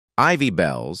Ivy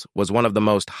Bells was one of the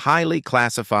most highly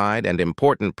classified and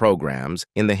important programs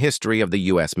in the history of the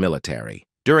U.S. military.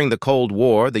 During the Cold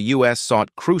War, the U.S.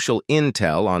 sought crucial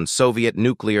intel on Soviet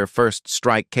nuclear first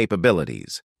strike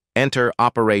capabilities. Enter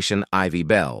Operation Ivy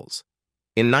Bells.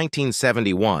 In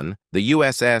 1971, the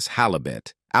USS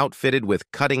Halibut, outfitted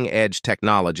with cutting-edge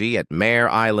technology at Mare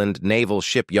Island Naval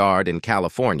Shipyard in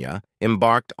California,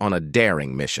 embarked on a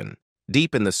daring mission.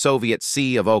 Deep in the Soviet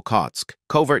Sea of Okhotsk,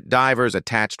 covert divers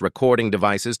attached recording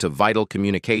devices to vital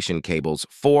communication cables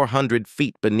 400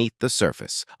 feet beneath the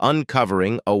surface,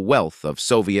 uncovering a wealth of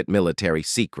Soviet military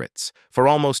secrets. For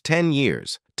almost 10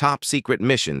 years, top-secret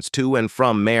missions to and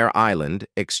from Mare Island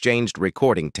exchanged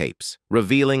recording tapes,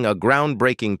 revealing a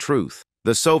groundbreaking truth.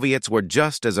 The Soviets were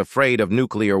just as afraid of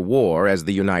nuclear war as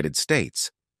the United States.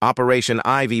 Operation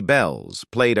Ivy Bells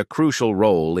played a crucial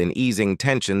role in easing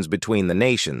tensions between the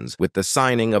nations with the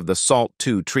signing of the SALT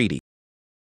II Treaty.